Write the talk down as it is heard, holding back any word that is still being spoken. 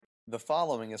The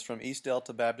following is from East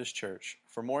Delta Baptist Church.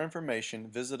 For more information,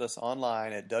 visit us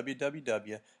online at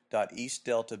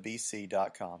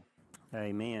www.eastdeltabc.com.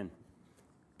 Amen.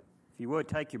 If you would,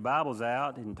 take your Bibles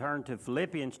out and turn to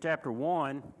Philippians chapter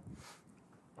 1.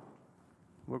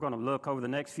 We're going to look over the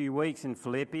next few weeks in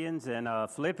Philippians. And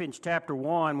Philippians chapter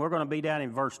 1, we're going to be down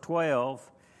in verse 12.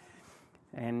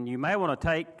 And you may want to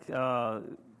take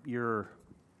your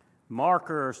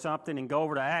marker or something and go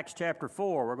over to Acts chapter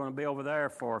 4. We're going to be over there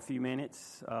for a few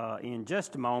minutes in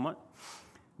just a moment.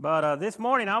 But this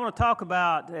morning I want to talk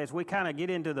about, as we kind of get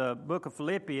into the book of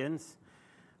Philippians,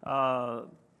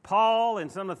 Paul and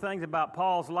some of the things about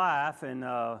Paul's life, and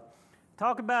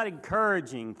talk about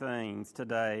encouraging things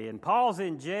today. And Paul's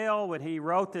in jail when he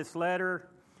wrote this letter,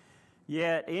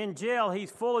 yet in jail he's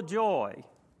full of joy.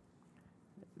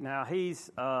 Now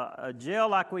he's a jail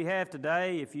like we have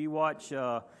today. If you watch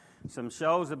some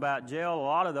shows about jail, a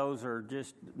lot of those are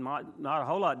just not a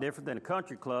whole lot different than a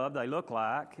country club, they look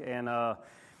like. And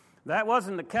that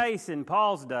wasn't the case in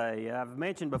Paul's day. I've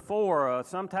mentioned before,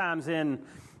 sometimes in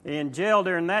jail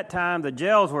during that time, the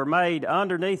jails were made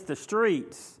underneath the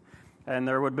streets. And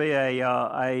there would be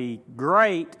a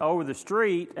grate over the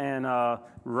street, and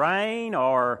rain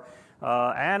or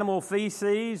animal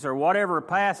feces or whatever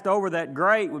passed over that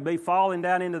grate would be falling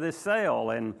down into this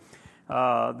cell. And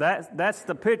that's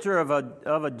the picture of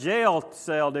a jail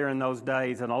cell during those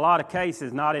days, in a lot of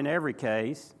cases, not in every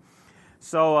case.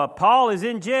 So Paul is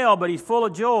in jail, but he's full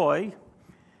of joy.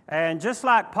 And just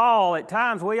like Paul, at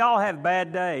times we all have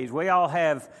bad days. We all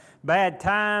have bad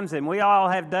times, and we all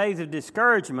have days of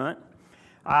discouragement.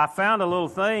 I found a little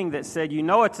thing that said, you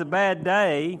know it's a bad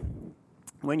day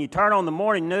when you turn on the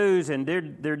morning news and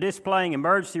they're displaying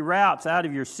emergency routes out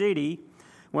of your city.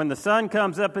 When the sun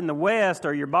comes up in the west,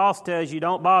 or your boss tells you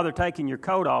don't bother taking your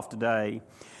coat off today.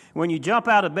 When you jump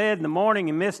out of bed in the morning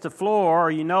and miss the floor,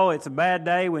 or you know it's a bad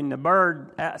day when the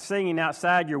bird singing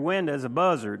outside your window is a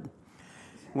buzzard.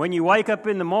 When you wake up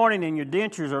in the morning and your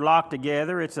dentures are locked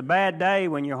together, it's a bad day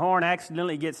when your horn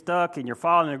accidentally gets stuck and you're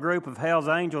following a group of Hell's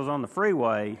Angels on the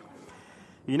freeway.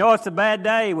 You know it's a bad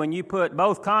day when you put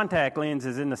both contact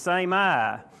lenses in the same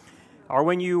eye. Or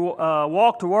when you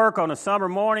walk to work on a summer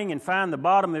morning and find the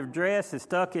bottom of your dress is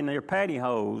stuck in your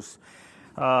pantyhose.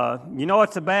 You know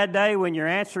it's a bad day when your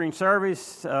answering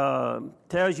service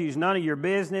tells you it's none of your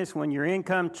business, when your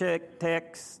income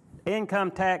tax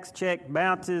check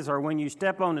bounces, or when you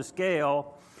step on the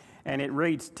scale and it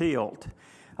reads tilt.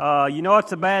 You know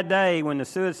it's a bad day when the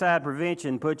suicide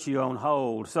prevention puts you on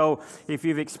hold. So if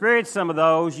you've experienced some of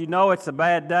those, you know it's a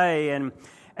bad day.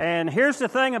 And here's the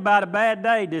thing about a bad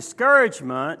day.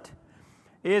 Discouragement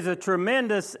is a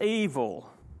tremendous evil.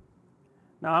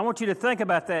 Now, I want you to think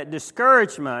about that.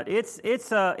 Discouragement, it's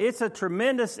a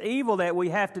tremendous evil that we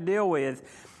have to deal with.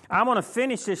 I'm going to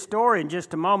finish this story in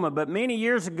just a moment, but many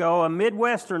years ago, a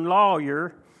Midwestern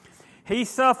lawyer, he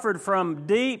suffered from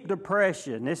deep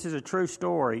depression. This is a true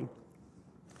story.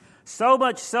 So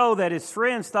much so that his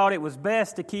friends thought it was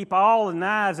best to keep all the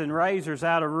knives and razors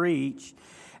out of reach.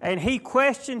 And he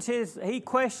questioned his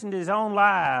own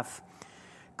life,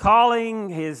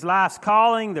 his life's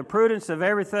calling, the prudence of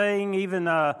everything, even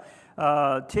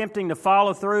attempting to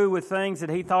follow through with things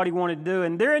that he thought he wanted to do.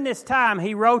 And during this time,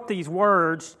 he wrote these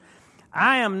words,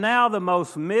 "I am now the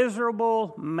most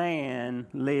miserable man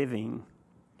living.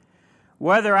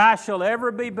 Whether I shall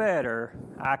ever be better,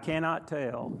 I cannot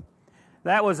tell."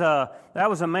 That was a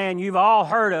man you've all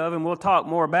heard of, and we'll talk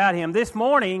more about him. This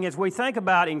morning, as we think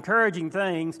about encouraging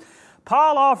things,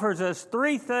 Paul offers us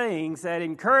three things that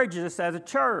encourage us as a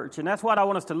church, and that's what I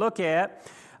want us to look at.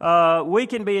 We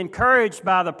can be encouraged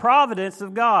by the providence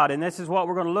of God, and this is what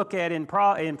we're going to look at in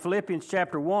Philippians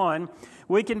chapter 1.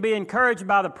 We can be encouraged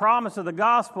by the promise of the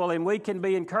gospel, and we can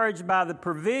be encouraged by the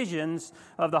provisions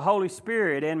of the Holy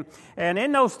Spirit. And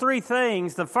in those three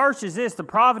things, the first is this, the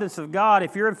providence of God.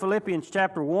 If you're in Philippians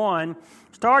chapter 1,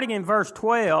 starting in verse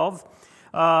 12,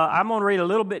 I'm going to read a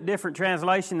little bit different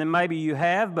translation than maybe you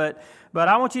have, but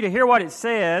I want you to hear what it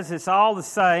says. It's all the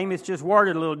same. It's just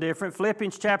worded a little different.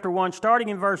 Philippians chapter 1, starting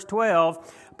in verse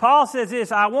 12, Paul says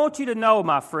this, "I want you to know,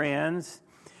 my friends,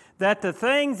 that the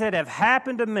things that have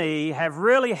happened to me have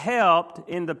really helped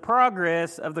in the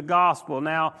progress of the gospel."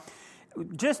 Now,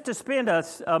 just to spend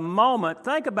a moment,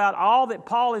 think about all that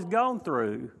Paul has gone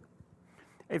through.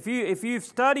 If you've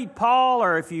studied Paul,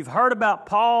 or if you've heard about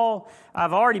Paul,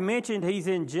 I've already mentioned he's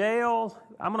in jail.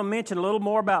 I'm going to mention a little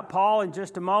more about Paul in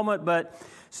just a moment. But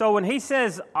so when he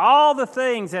says all the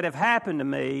things that have happened to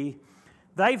me,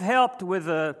 they've helped with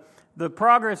the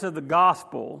progress of the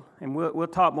gospel, and we'll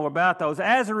talk more about those.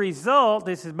 As a result,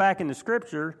 this is back in the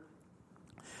Scripture,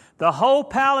 the whole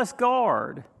palace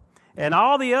guard and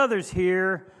all the others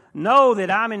here know that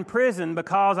I'm in prison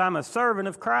because I'm a servant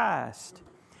of Christ.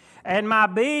 And my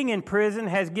being in prison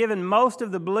has given most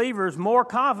of the believers more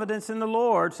confidence in the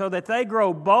Lord so that they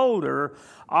grow bolder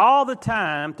all the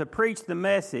time to preach the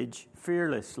message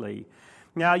fearlessly.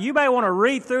 Now, you may want to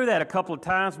read through that a couple of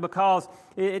times because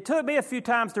it took me a few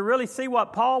times to really see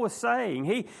what Paul was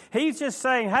saying. He's just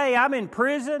saying, hey, I'm in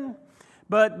prison,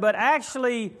 but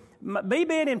actually me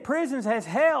being in prisons has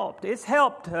helped. It's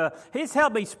helped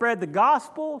me spread the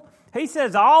gospel. He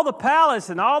says all the palace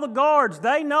and all the guards,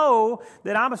 they know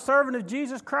that I'm a servant of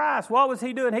Jesus Christ. What was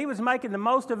he doing? He was making the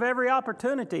most of every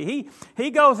opportunity.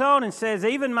 He goes on and says,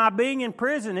 even my being in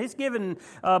prison, it's given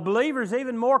believers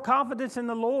even more confidence in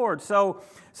the Lord. So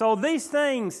these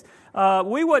things,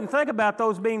 we wouldn't think about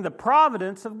those being the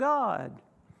providence of God.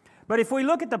 But if we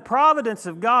look at the providence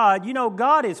of God, you know,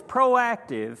 God is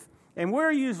proactive, and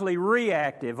we're usually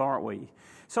reactive, aren't we?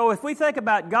 So if we think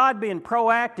about God being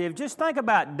proactive, just think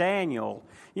about Daniel.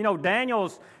 You know,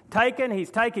 Daniel's he's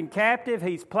taken captive,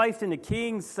 he's placed in the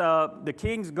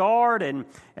king's guard,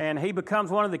 and he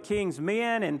becomes one of the king's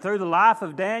men. And through the life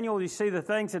of Daniel, you see the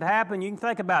things that happen. You can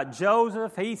think about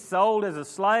Joseph. He's sold as a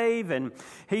slave, and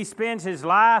he spends his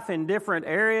life in different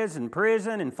areas in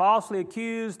prison and falsely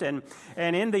accused. And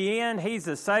in the end, he's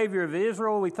the Savior of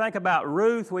Israel. We think about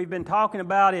Ruth. We've been talking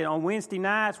about it on Wednesday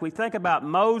nights. We think about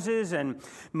Moses, and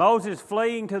Moses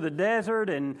fleeing to the desert,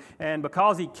 and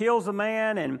because he kills a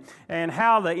man, and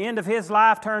how the end of his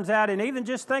life turns out, and even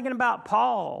just thinking about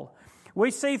Paul. We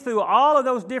see through all of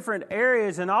those different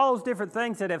areas and all those different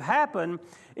things that have happened,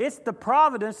 it's the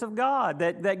providence of God,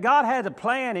 that God has a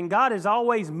plan, and God is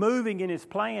always moving in His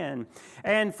plan.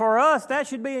 And for us, that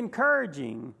should be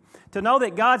encouraging. To know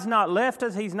that God's not left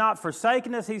us, He's not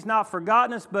forsaken us, He's not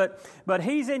forgotten us, but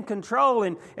He's in control.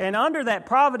 And under that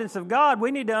providence of God, we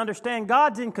need to understand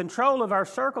God's in control of our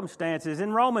circumstances.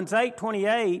 In Romans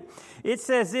 8:28, it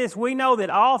says this, we know that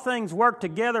all things work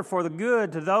together for the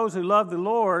good to those who love the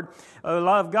Lord,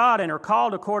 love God, and are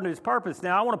called according to His purpose.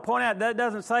 Now, I want to point out that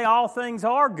doesn't say all things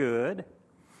are good,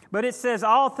 but it says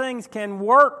all things can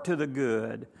work to the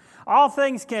good. All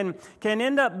things can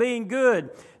end up being good.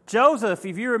 Joseph,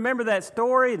 if you remember that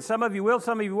story, and some of you will,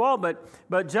 some of you won't,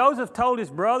 but Joseph told his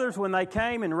brothers when they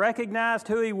came and recognized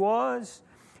who he was,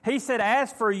 he said,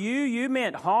 as for you, you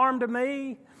meant harm to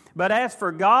me, but as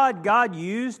for God, God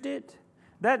used it.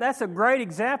 That's a great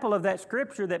example of that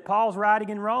scripture that Paul's writing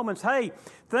in Romans. Hey,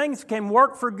 things can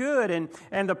work for good,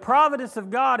 and the providence of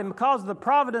God, and because of the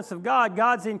providence of God,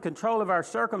 God's in control of our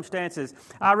circumstances.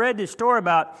 I read this story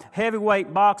about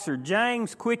heavyweight boxer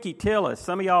James Quickie Tillis.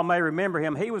 Some of y'all may remember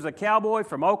him. He was a cowboy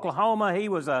from Oklahoma.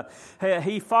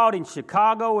 He fought in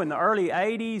Chicago in the early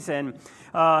 80s,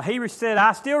 and he said,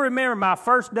 I still remember my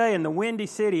first day in the Windy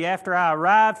City after I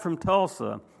arrived from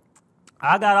Tulsa.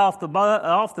 I got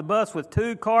off the bus with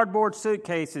 2 cardboard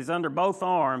suitcases under both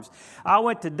arms. I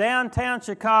went to downtown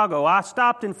Chicago. I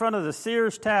stopped in front of the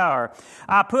Sears Tower.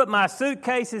 I put my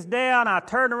suitcases down. I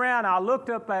turned around. I looked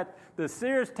up at the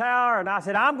Sears Tower, and I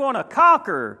said, I'm going to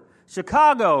conquer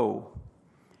Chicago.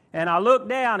 And I looked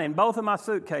down, and both of my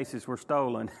suitcases were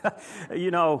stolen.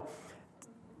 You know,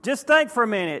 just think for a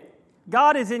minute.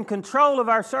 God is in control of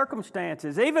our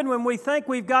circumstances. Even when we think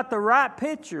we've got the right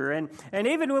picture, and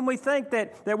even when we think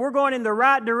that we're going in the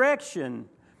right direction,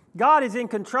 God is in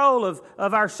control of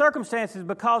our circumstances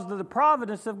because of the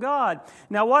providence of God.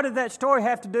 Now, what did that story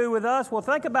have to do with us? Well,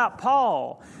 think about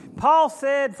Paul. Paul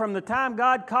said from the time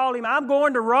God called him, I'm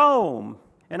going to Rome.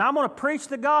 And I'm going to preach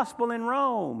the gospel in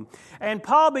Rome. And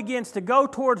Paul begins to go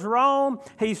towards Rome.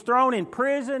 He's thrown in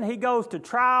prison. He goes to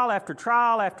trial after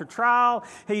trial after trial.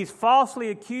 He's falsely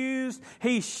accused.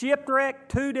 He's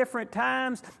shipwrecked 2 different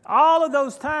times. All of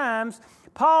those times,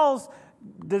 Paul's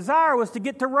desire was to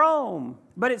get to Rome.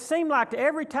 But it seemed like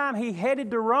every time he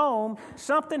headed to Rome,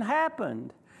 something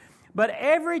happened. But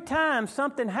every time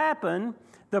something happened,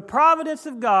 the providence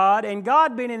of God and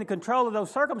God being in control of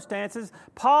those circumstances,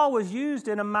 Paul was used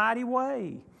in a mighty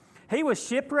way. He was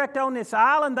shipwrecked on this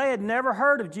island. They had never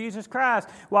heard of Jesus Christ.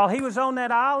 While he was on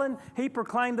that island, he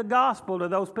proclaimed the gospel to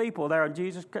those people there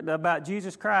about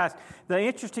Jesus Christ. The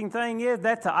interesting thing is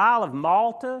that's the Isle of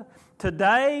Malta.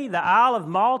 Today, the Isle of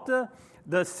Malta,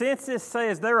 the census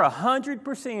says they're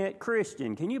 100%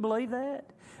 Christian. Can you believe that?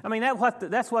 I mean,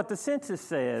 that's what the census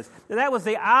says. That was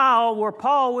the isle where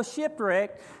Paul was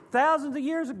shipwrecked thousands of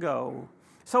years ago.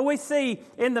 So we see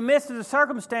in the midst of the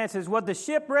circumstances, was the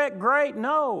shipwreck great?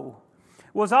 No.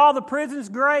 Was all the prisons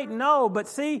great? No, but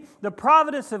see, the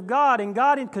providence of God and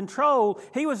God in control,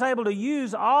 He was able to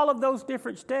use all of those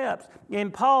different steps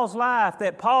in Paul's life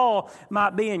that Paul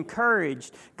might be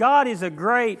encouraged. God is a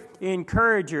great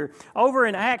encourager. Over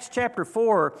in Acts chapter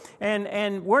 4,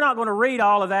 and we're not going to read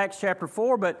all of Acts chapter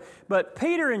 4, but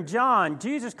Peter and John,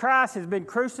 Jesus Christ has been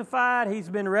crucified, He's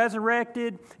been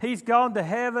resurrected, He's gone to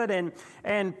heaven,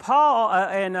 and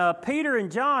Peter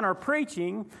and John are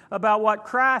preaching about what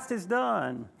Christ has done.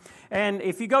 And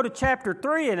if you go to chapter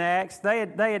 3 in Acts, they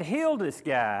had healed this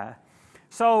guy.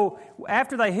 So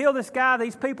after they heal this guy,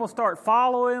 these people start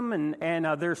following him, and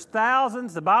there's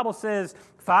thousands. The Bible says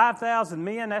 5,000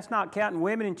 men. That's not counting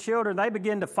women and children. They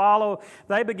begin to follow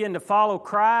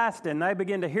Christ, and they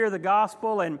begin to hear the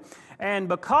gospel. And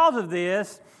because of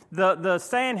this, the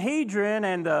Sanhedrin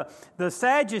and the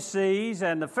Sadducees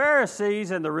and the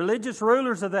Pharisees and the religious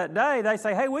rulers of that day, they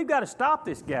say, hey, we've got to stop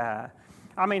this guy.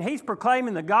 I mean, he's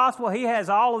proclaiming the gospel. He has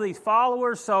all of these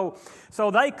followers. So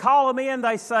they call him in.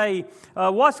 They say,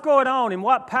 what's going on? In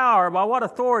what power? By what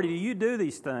authority do you do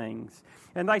these things?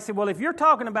 And they said, well, if you're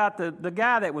talking about the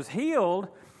guy that was healed,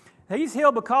 he's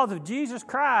healed because of Jesus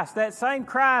Christ, that same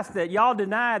Christ that y'all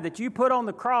denied, that you put on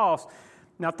the cross.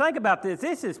 Now think about this.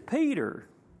 This is Peter.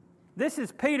 This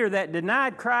is Peter that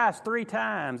denied Christ 3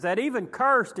 times, that even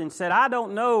cursed and said, I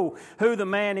don't know who the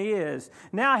man is.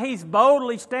 Now he's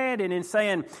boldly standing and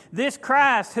saying, this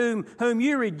Christ whom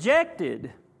you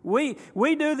rejected, we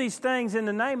do these things in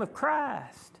the name of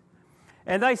Christ.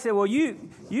 And they said, well, you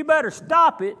better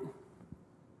stop it.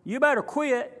 You better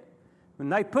quit.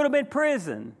 And they put him in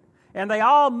prison. And they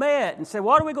all met and said,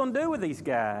 what are we going to do with these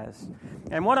guys?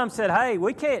 And one of them said, hey,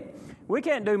 we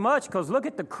can't do much because look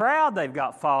at the crowd they've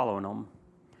got following them.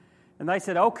 And they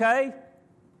said, okay,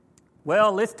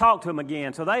 well, let's talk to them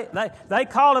again. So they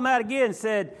called him out again and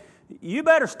said, you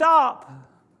better stop.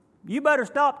 You better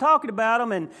stop talking about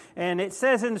them. And it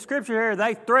says in the scripture here,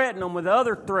 they threatened them with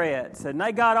other threats. And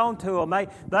they got on to them.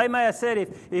 They may have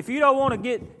said, if you don't want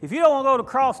to go to the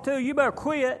cross too, you better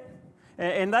quit.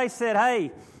 And they said,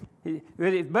 hey,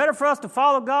 it's better for us to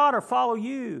follow God or follow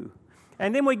you.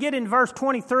 And then we get in verse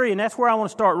 23, and that's where I want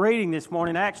to start reading this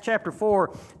morning. Acts chapter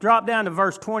 4, drop down to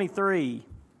verse 23.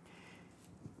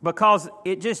 Because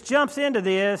it just jumps into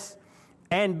this,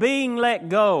 and being let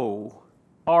go,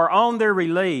 or on their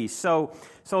release.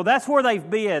 So that's where they've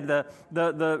been.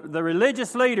 The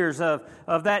religious leaders of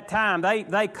that time,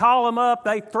 they call them up,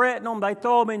 they threaten them, they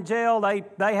throw them in jail,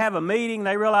 they have a meeting,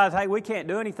 they realize, hey, we can't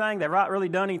do anything, they've not really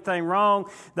done anything wrong.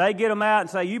 They get them out and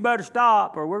say, you better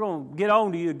stop or we're going to get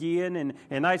on to you again.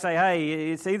 And they say,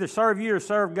 hey, it's either serve you or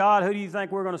serve God. Who do you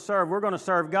think we're going to serve? We're going to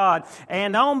serve God.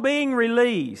 And on being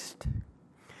released,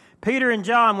 Peter and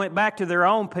John went back to their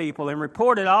own people and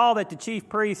reported all that the chief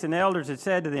priests and elders had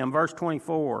said to them. Verse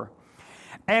 24.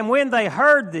 And when they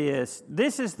heard this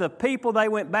is the people they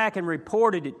went back and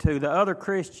reported it to, the other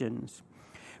Christians.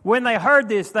 When they heard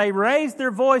this, they raised their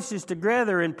voices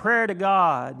together in prayer to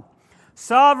God.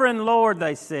 Sovereign Lord,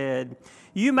 they said,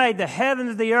 you made the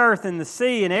heavens, the earth, and the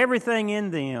sea, and everything in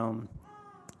them.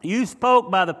 You spoke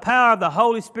by the power of the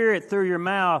Holy Spirit through your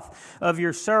mouth of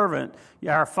your servant,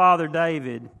 our father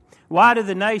David. Why do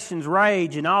the nations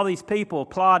rage and all these people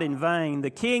plot in vain? The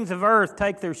kings of earth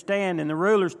take their stand and the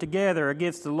rulers together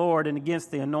against the Lord and against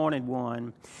the Anointed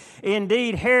One.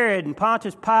 Indeed, Herod and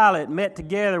Pontius Pilate met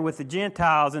together with the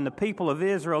Gentiles and the people of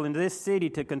Israel in this city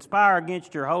to conspire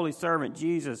against your holy servant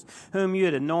Jesus, whom you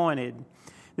had anointed.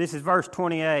 This is verse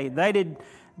 28.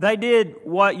 They did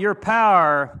what your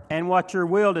power and what your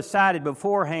will decided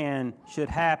beforehand should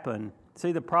happen.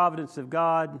 See the providence of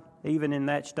God even in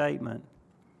that statement.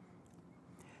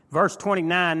 Verse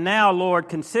 29, now, Lord,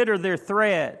 consider their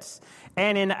threats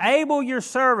and enable your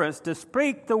servants to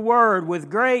speak the word with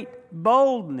great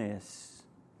boldness.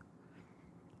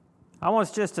 I want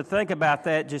us just to think about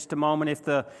that just a moment.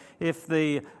 If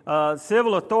the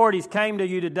civil authorities came to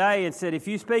you today and said, if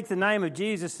you speak the name of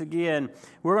Jesus again,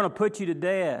 we're going to put you to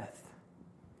death.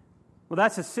 Well,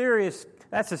 that's a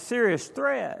serious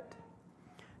threat.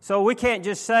 So we can't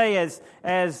just say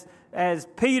as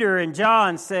Peter and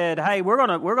John said, hey, we're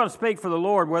going to speak for the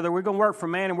Lord, whether we're going to work for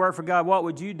man and work for God, what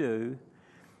would you do?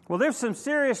 Well, there's some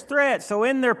serious threats. So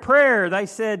in their prayer, they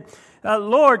said,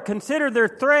 Lord, consider their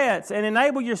threats and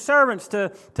enable your servants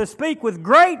to speak with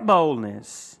great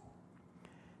boldness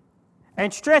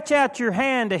and stretch out your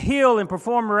hand to heal and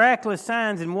perform miraculous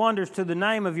signs and wonders to the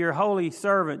name of your holy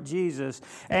servant, Jesus.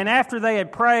 And after they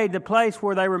had prayed, the place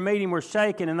where they were meeting were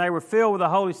shaken, and they were filled with the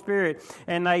Holy Spirit,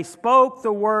 and they spoke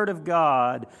the word of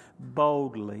God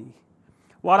boldly.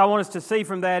 What I want us to see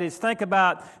from that is think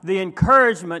about the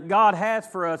encouragement God has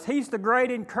for us. He's the great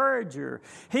encourager.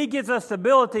 He gives us the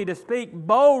ability to speak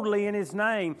boldly in His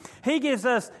name. He gives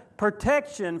us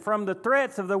protection from the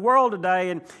threats of the world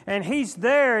today, and He's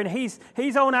there, and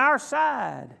He's on our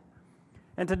side.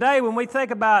 And today, when we think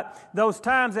about those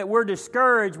times that we're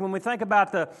discouraged, when we think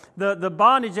about the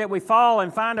bondage that we fall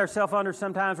and find ourselves under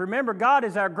sometimes, remember, God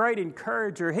is our great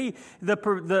encourager.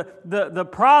 The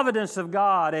providence of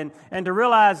God, and to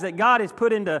realize that God has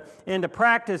put into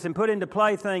practice and put into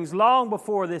play things long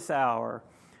before this hour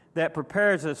that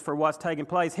prepares us for what's taking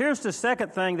place. Here's the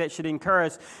second thing that should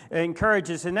encourage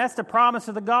us, and that's the promise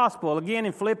of the gospel. Again,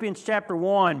 in Philippians chapter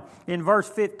 1, in verse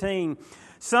 15,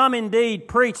 some indeed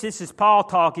preach, this is Paul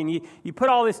talking, you put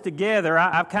all this together,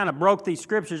 I've kind of broke these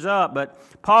scriptures up, but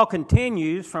Paul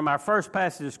continues from our first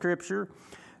passage of Scripture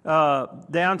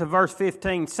down to verse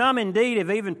 15. Some indeed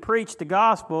have even preached the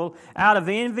gospel out of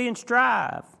envy and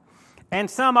strife, and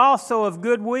some also of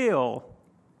goodwill.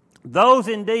 Those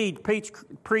indeed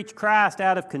preach Christ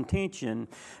out of contention,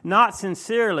 not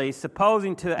sincerely,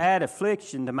 supposing to add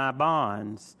affliction to my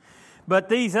bonds. But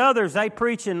these others they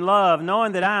preach in love,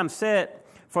 knowing that I am set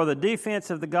for the defense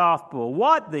of the gospel.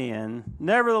 What then?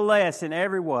 Nevertheless, in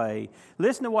every way,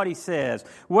 listen to what he says,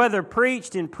 whether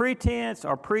preached in pretense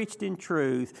or preached in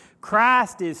truth,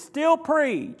 Christ is still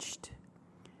preached,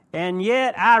 and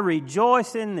yet I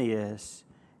rejoice in this,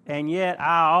 and yet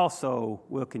I also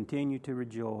will continue to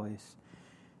rejoice.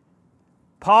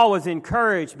 Paul was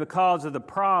encouraged because of the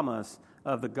promise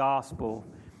of the gospel.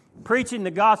 Preaching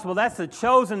the gospel, that's the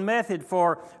chosen method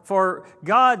for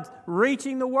God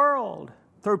reaching the world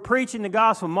through preaching the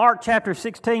gospel. Mark chapter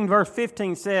 16, verse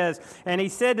 15 says, and he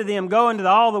said to them, go into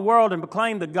all the world and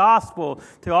proclaim the gospel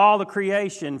to all the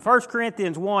creation. 1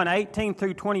 Corinthians 1, 18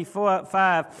 through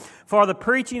 25, for the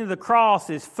preaching of the cross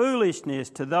is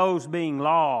foolishness to those being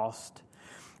lost,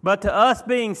 but to us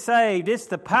being saved, it's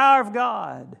the power of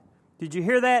God. Did you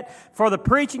hear that? For the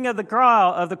preaching of the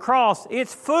cross,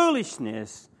 it's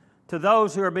foolishness to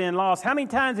those who are being lost. How many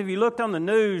times have you looked on the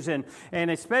news, and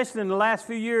especially in the last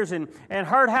few years, and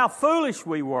heard how foolish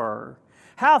we were?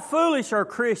 How foolish are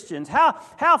Christians?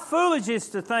 How foolish is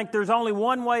to think there's only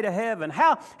one way to heaven?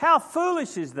 How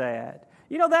foolish is that?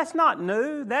 You know, that's not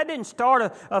new. That didn't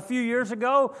start a few years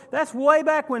ago. That's way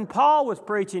back when Paul was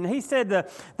preaching. He said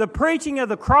the preaching of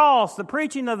the cross, the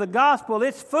preaching of the gospel,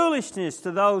 it's foolishness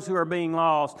to those who are being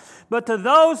lost. But to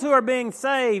those who are being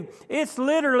saved, it's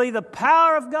literally the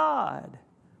power of God.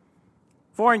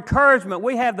 For encouragement,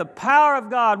 we have the power of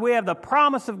God. We have the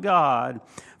promise of God.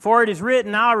 For it is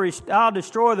written, I'll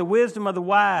destroy the wisdom of the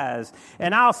wise,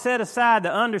 and I'll set aside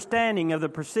the understanding of the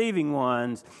perceiving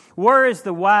ones. Where is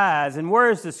the wise, and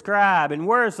where is the scribe, and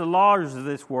where is the lawyers of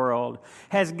this world?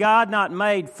 Has God not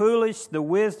made foolish the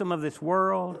wisdom of this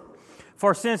world?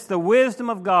 For since the wisdom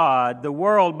of God, the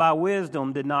world by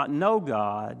wisdom did not know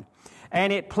God,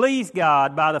 and it pleased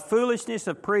God by the foolishness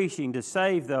of preaching to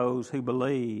save those who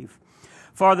believe.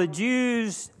 For the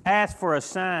Jews ask for a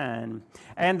sign,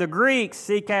 and the Greeks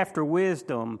seek after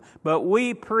wisdom, but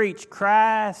we preach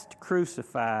Christ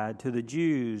crucified to the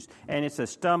Jews, and it's a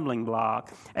stumbling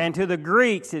block, and to the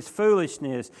Greeks it's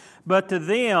foolishness, but to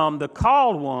them, the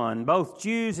called one, both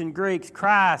Jews and Greeks,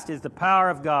 Christ is the power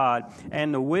of God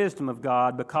and the wisdom of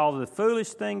God, because the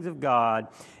foolish things of God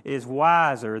is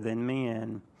wiser than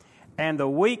men, and the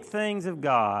weak things of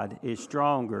God is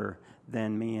stronger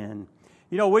than men.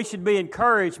 You know, we should be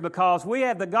encouraged because we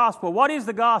have the gospel. What is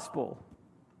the gospel?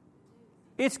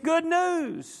 It's good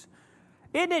news.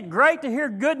 Isn't it great to hear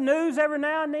good news every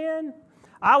now and then?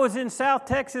 I was in South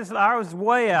Texas. I was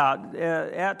way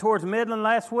out towards Midland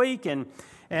last week, and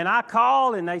I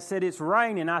called, and they said it's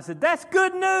raining. I said, that's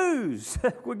good news.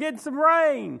 We're getting some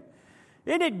rain.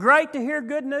 Isn't it great to hear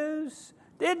good news?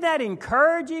 Isn't that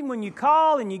encouraging when you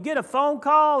call and you get a phone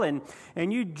call and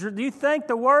you think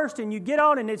the worst and you get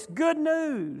on and it's good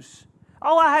news?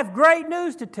 Oh, I have great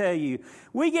news to tell you.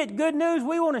 We get good news,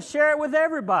 we want to share it with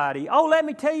everybody. Oh, let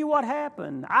me tell you what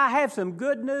happened. I have some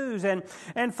good news.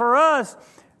 And for us,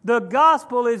 the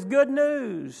gospel is good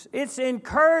news. It's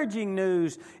encouraging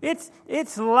news.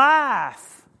 It's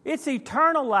life. It's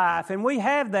eternal life, and we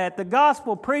have that. The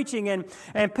gospel preaching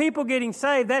and people getting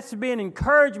saved, that's to be an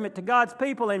encouragement to God's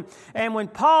people. And when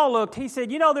Paul looked, he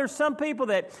said, you know, there's some people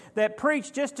that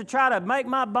preach just to try to make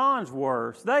my bonds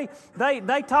worse. They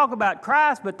talk about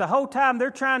Christ, but the whole time they're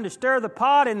trying to stir the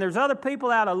pot, and there's other people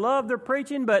out of love they're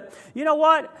preaching. But you know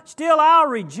what? Still, I'll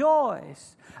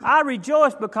rejoice. I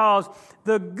rejoice because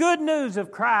The good news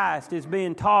of Christ is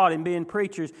being taught and being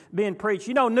preached.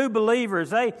 You know, new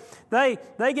believers, they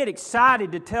get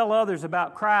excited to tell others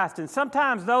about Christ. And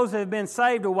sometimes those that have been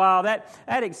saved a while, that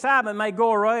excitement may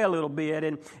go away a little bit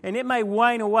and it may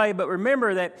wane away. But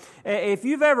remember that if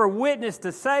you've ever witnessed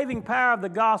the saving power of the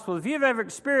gospel, if you've ever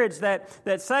experienced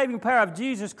that saving power of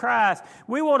Jesus Christ,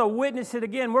 we want to witness it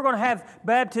again. We're going to have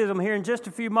baptism here in just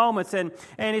a few moments. And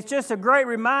it's just a great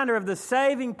reminder of the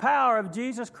saving power of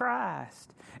Jesus Christ.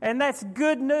 And that's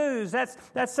good news. That's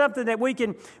something that we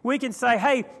can say,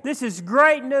 hey, this is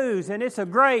great news, and it's a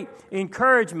great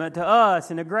encouragement to us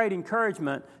and a great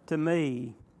encouragement to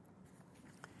me.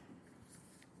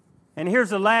 And here's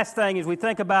the last thing as we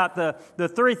think about the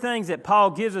three things that Paul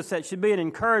gives us that should be an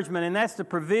encouragement, and that's the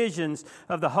provisions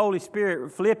of the Holy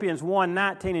Spirit, Philippians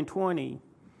 1:19 and 20.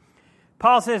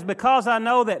 Paul says, because I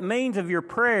know that means of your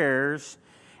prayers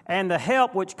and the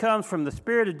help which comes from the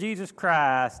Spirit of Jesus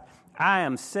Christ, I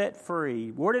am set free.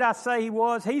 Where did I say he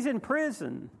was? He's in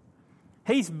prison.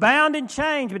 He's bound in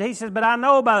chains, but he says, but I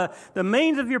know by the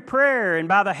means of your prayer and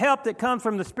by the help that comes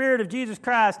from the Spirit of Jesus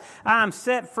Christ, I am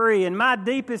set free. And my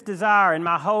deepest desire and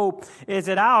my hope is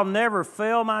that I'll never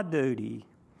fail my duty.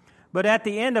 But at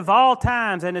the end of all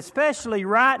times, and especially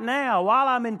right now while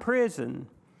I'm in prison,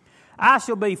 I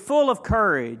shall be full of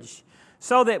courage,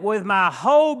 so that with my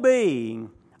whole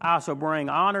being I shall bring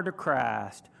honor to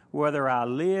Christ, whether I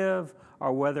live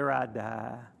or whether I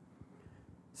die.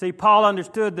 See, Paul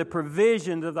understood the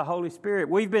provisions of the Holy Spirit.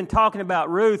 We've been talking about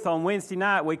Ruth on Wednesday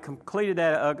night. We completed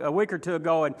that a week or two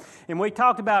ago, and we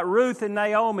talked about Ruth and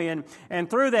Naomi, and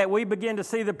through that we begin to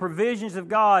see the provisions of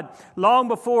God. Long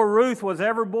before Ruth was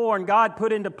ever born, God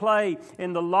put into play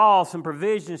in the law some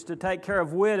provisions to take care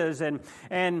of widows,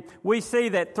 and we see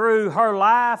that through her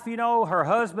life, you know, her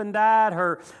husband died,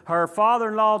 her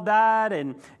father-in-law died,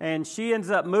 and she ends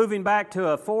up moving back to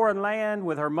a foreign land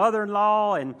with her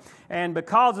mother-in-law, and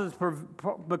because of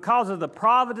the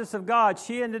providence of God,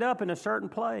 she ended up in a certain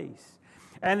place.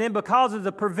 And then because of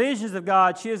the provisions of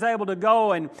God, she is able to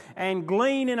go and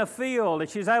glean in a field, and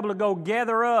she's able to go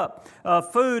gather up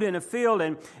food in a field.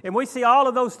 And we see all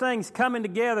of those things coming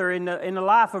together in the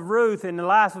life of Ruth, in the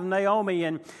life of Naomi.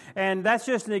 And that's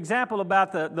just an example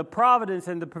about the providence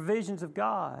and the provisions of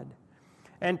God.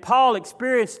 And Paul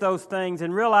experienced those things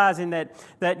and realizing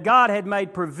that God had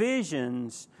made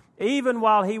provisions. Even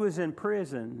while he was in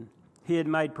prison, he had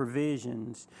made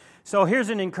provisions. So here's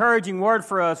an encouraging word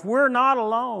for us. We're not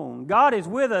alone. God is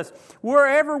with us.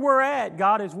 Wherever we're at,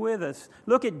 God is with us.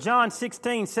 Look at John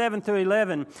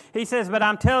 16:7-11. He says, but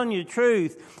I'm telling you the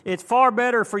truth. It's far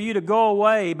better for you to go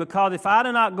away, because if I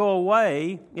do not go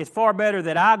away, it's far better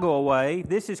that I go away.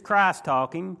 This is Christ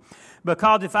talking.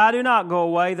 Because if I do not go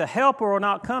away, the Helper will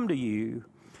not come to you.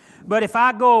 But if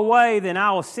I go away, then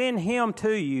I will send him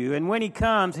to you. And when he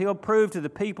comes, he'll prove to the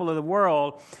people of the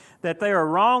world that they are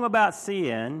wrong about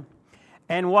sin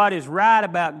and what is right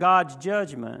about God's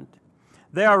judgment.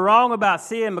 They are wrong about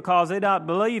sin because they don't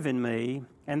believe in me.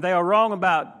 And they are wrong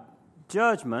about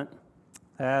judgment.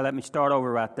 Let me start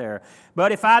over right there.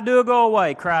 But if I do go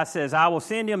away, Christ says, I will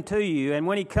send him to you. And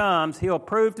when he comes, he'll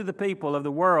prove to the people of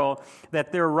the world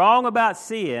that they're wrong about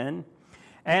sin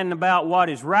and about what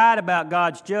is right about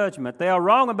God's judgment. They are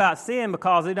wrong about sin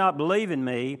because they don't believe in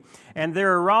me, and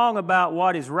they're wrong about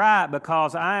what is right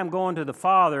because I am going to the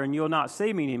Father and you'll not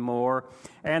see me anymore,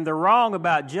 and they're wrong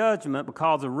about judgment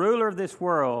because the ruler of this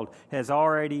world has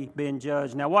already been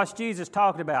judged. Now, what's Jesus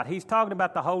talking about? He's talking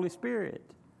about the Holy Spirit.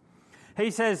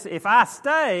 He says, if I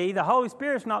stay, the Holy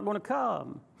Spirit's not going to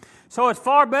come. So it's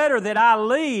far better that I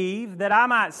leave, that I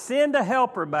might send a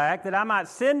helper back, that I might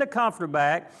send a comforter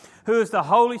back, who is the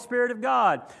Holy Spirit of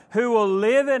God, who will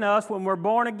live in us when we're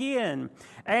born again.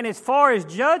 And as far as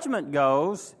judgment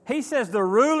goes, he says the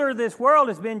ruler of this world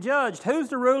has been judged. Who's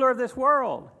the ruler of this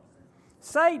world?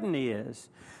 Satan is.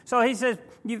 So he says,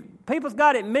 people's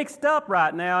got it mixed up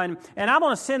right now, and I'm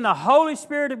going to send the Holy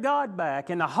Spirit of God back.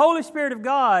 And the Holy Spirit of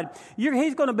God,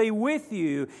 he's going to be with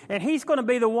you, and he's going to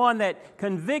be the one that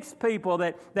convicts people,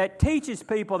 that teaches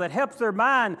people, that helps their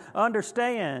mind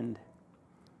understand.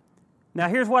 Now,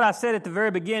 here's what I said at the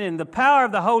very beginning. The power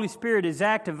of the Holy Spirit is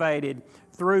activated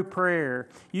through prayer.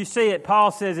 You see it,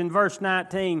 Paul says in verse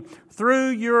 19,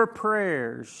 through your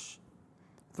prayers,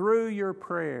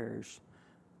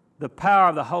 the power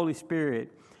of the Holy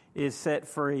Spirit is set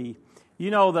free. You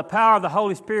know, the power of the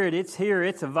Holy Spirit, it's here,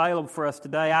 it's available for us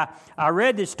today. I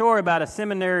read this story about a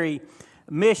seminary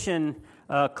mission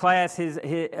class.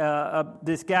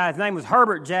 This guy, his name was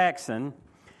Herbert Jackson.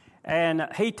 And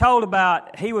he told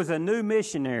about he was a new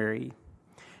missionary.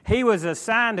 He was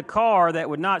assigned a car that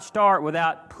would not start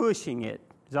without pushing it.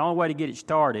 It's the only way to get it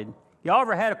started. Y'all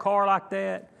ever had a car like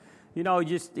that? You know,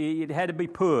 it had to be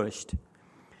pushed.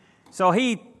 So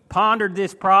he pondered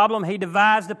this problem. He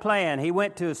devised a plan. He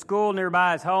went to a school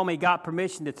nearby his home. He got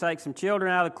permission to take some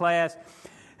children out of the class.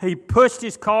 He pushed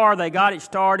his car. They got it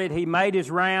started. He made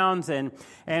his rounds. And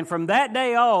from that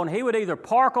day on, he would either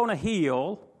park on a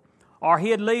hill or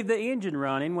he'd leave the engine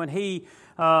running when he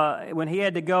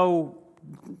had to go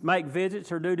make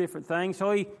visits or do different things.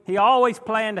 So he always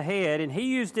planned ahead, and he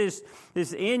used this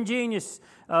ingenious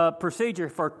procedure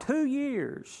for 2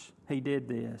 years. He did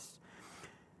this.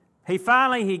 He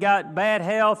got bad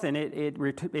health, and it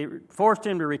forced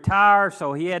him to retire,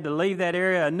 so he had to leave that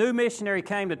area. A new missionary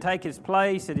came to take his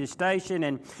place at his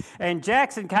station, and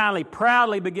Jackson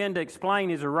proudly began to explain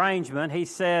his arrangement. He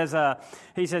says,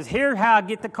 here's how I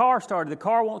get the car started. The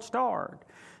car won't start.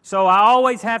 So I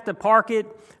always have to park it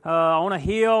on a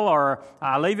hill, or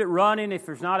I leave it running if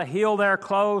there's not a hill there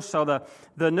close. So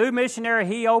the new missionary,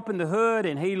 he opened the hood,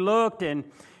 and he looked, and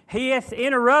he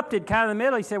interrupted kind of in the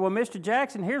middle. He said, well, Mr.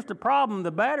 Jackson, here's the problem.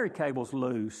 The battery cable's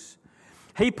loose.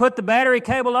 He put the battery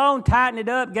cable on, tightened it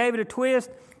up, gave it a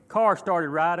twist. Car started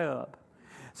right up.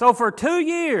 So for 2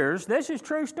 years, this is a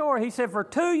true story. He said, for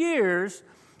 2 years,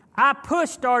 I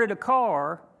started a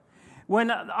car when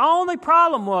the only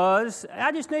problem was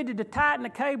I just needed to tighten the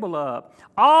cable up.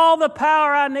 All the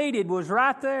power I needed was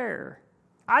right there.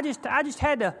 I just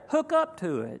had to hook up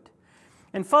to it.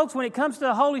 And folks, when it comes to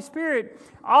the Holy Spirit,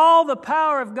 all the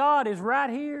power of God is right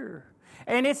here.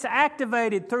 And it's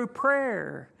activated through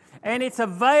prayer. And it's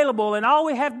available, and all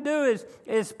we have to do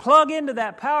is plug into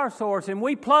that power source. And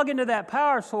we plug into that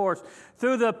power source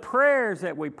through the prayers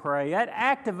that we pray. That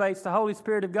activates the Holy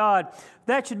Spirit of God.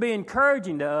 That should be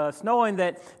encouraging to us, knowing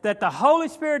that the Holy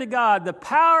Spirit of God, the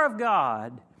power of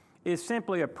God, is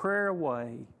simply a prayer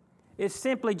away. It's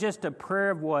simply just a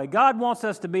prayer away. God wants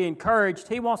us to be encouraged.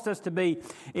 He wants us to be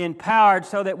empowered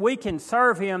so that we can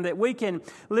serve Him, that we can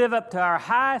live up to our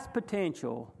highest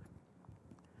potential.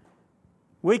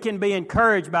 We can be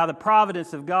encouraged by the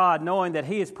providence of God, knowing that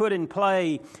He has put in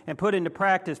play and put into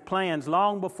practice plans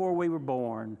long before we were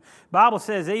born. The Bible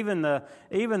says even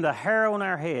the hair on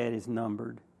our head is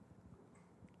numbered.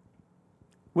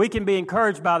 We can be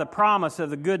encouraged by the promise of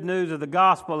the good news of the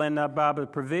gospel and by the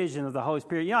provision of the Holy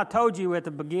Spirit. You know, I told you at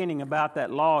the beginning about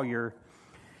that lawyer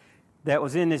that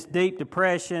was in this deep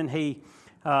depression. He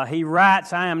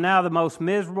writes, I am now the most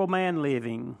miserable man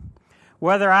living.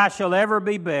 Whether I shall ever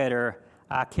be better,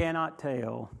 I cannot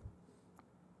tell.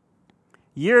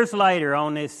 Years later,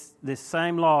 on this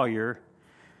same lawyer,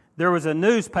 there was a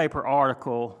newspaper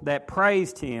article that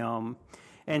praised him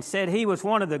and said he was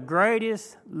one of the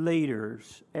greatest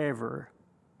leaders ever.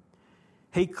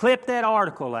 He clipped that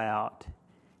article out.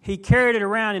 He carried it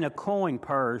around in a coin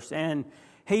purse, and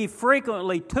he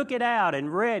frequently took it out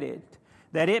and read it,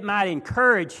 that it might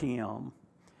encourage him.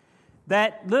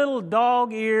 That little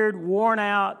dog-eared,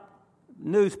 worn-out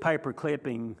newspaper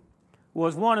clipping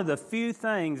was one of the few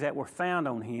things that were found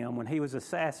on him when he was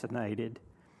assassinated.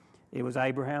 It was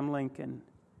Abraham Lincoln.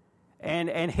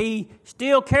 And he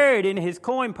still carried in his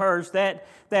coin purse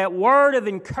that word of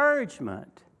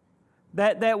encouragement,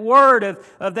 that word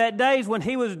of that days when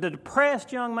he was a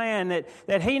depressed young man,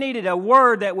 that he needed a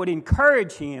word that would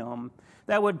encourage him,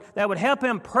 that would help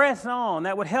him press on,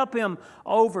 that would help him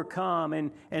overcome.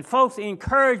 And folks,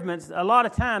 encouragement's a lot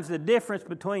of times the difference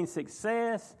between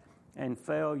success and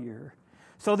failure.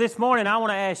 So this morning I want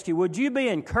to ask you, would you be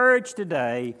encouraged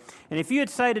today? And if you'd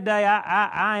say today,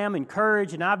 I am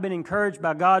encouraged, and I've been encouraged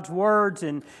by God's words,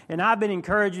 and I've been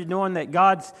encouraged knowing that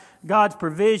God's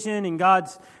provision and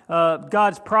God's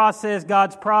process,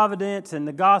 God's providence, and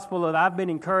the gospel, that I've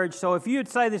been encouraged. So if you'd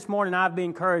say this morning, I've been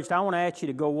encouraged, I want to ask you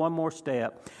to go one more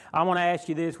step. I want to ask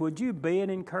you this, would you be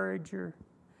an encourager?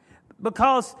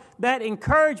 Because that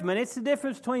encouragement, it's the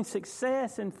difference between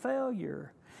success and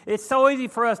failure. It's so easy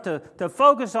for us to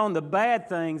focus on the bad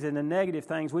things and the negative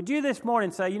things. Would you this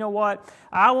morning say, you know what?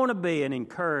 I want to be an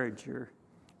encourager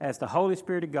as the Holy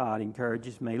Spirit of God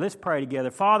encourages me. Let's pray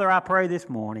together. Father, I pray this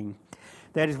morning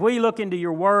that as we look into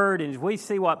your word and as we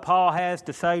see what Paul has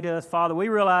to say to us, Father, we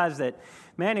realize that,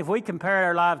 man, if we compare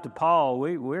our lives to Paul,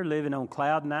 we're living on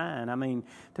cloud nine. I mean,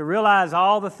 to realize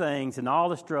all the things and all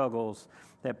the struggles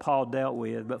that Paul dealt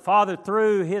with. But Father,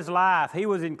 through his life, he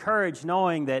was encouraged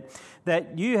knowing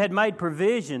that you had made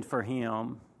provision for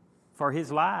him, for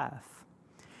his life.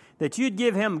 That you'd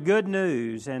give him good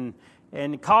news and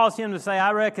cause him to say,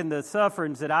 I reckon the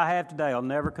sufferings that I have today will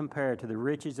never compare to the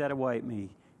riches that await me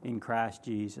in Christ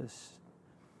Jesus.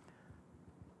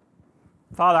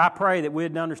 Father, I pray that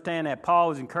we'd understand that Paul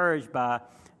was encouraged by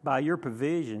your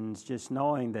provisions, just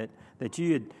knowing that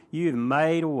you had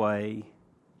made a way.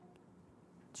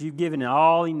 that you've given him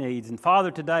all he needs. And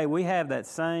Father, today we have that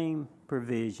same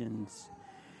provisions.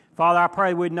 Father, I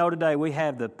pray we'd know today we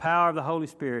have the power of the Holy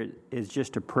Spirit is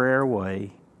just a prayer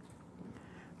away.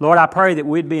 Lord, I pray that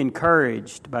we'd be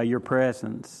encouraged by your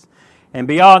presence. And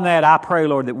beyond that, I pray,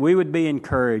 Lord, that we would be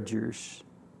encouragers,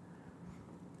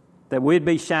 that we'd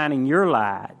be shining your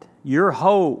light, your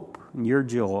hope, and your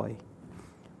joy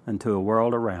into a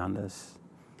world around us.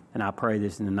 And I pray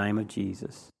this in the name of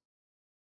Jesus.